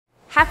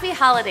Happy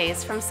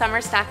holidays from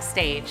Summerstock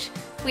Stage.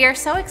 We are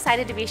so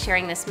excited to be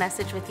sharing this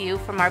message with you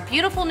from our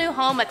beautiful new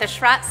home at the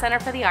Schrott Center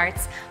for the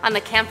Arts on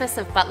the campus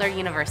of Butler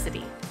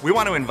University. We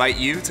want to invite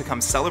you to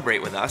come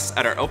celebrate with us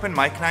at our open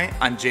mic night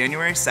on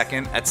January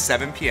 2nd at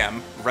 7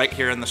 p.m. right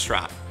here in the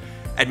Schrott.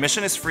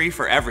 Admission is free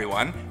for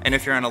everyone, and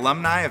if you're an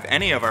alumni of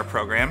any of our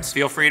programs,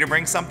 feel free to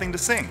bring something to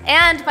sing.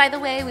 And by the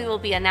way, we will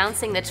be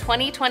announcing the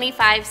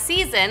 2025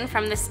 season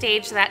from the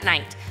stage that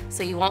night,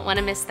 so you won't want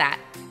to miss that.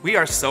 We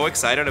are so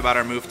excited about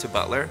our move to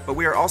Butler, but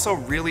we are also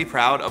really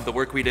proud of the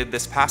work we did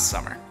this past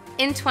summer.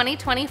 In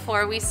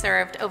 2024, we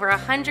served over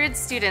 100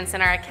 students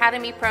in our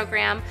Academy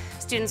program,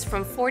 students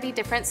from 40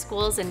 different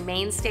schools in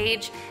main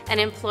stage, and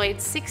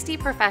employed 60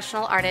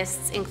 professional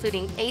artists,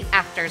 including 8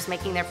 actors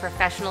making their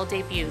professional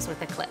debuts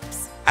with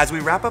Eclipse. As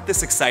we wrap up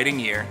this exciting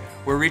year,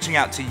 we're reaching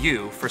out to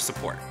you for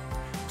support.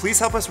 Please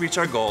help us reach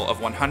our goal of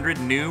 100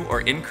 new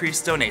or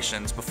increased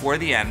donations before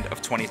the end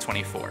of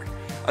 2024.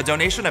 A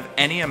donation of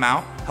any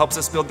amount helps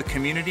us build the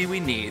community we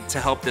need to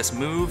help this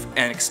move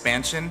and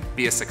expansion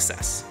be a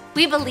success.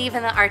 We believe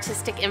in the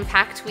artistic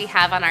impact we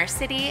have on our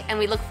city, and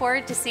we look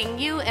forward to seeing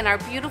you in our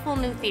beautiful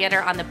new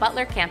theater on the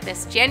Butler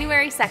campus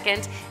January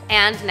 2nd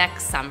and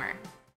next summer.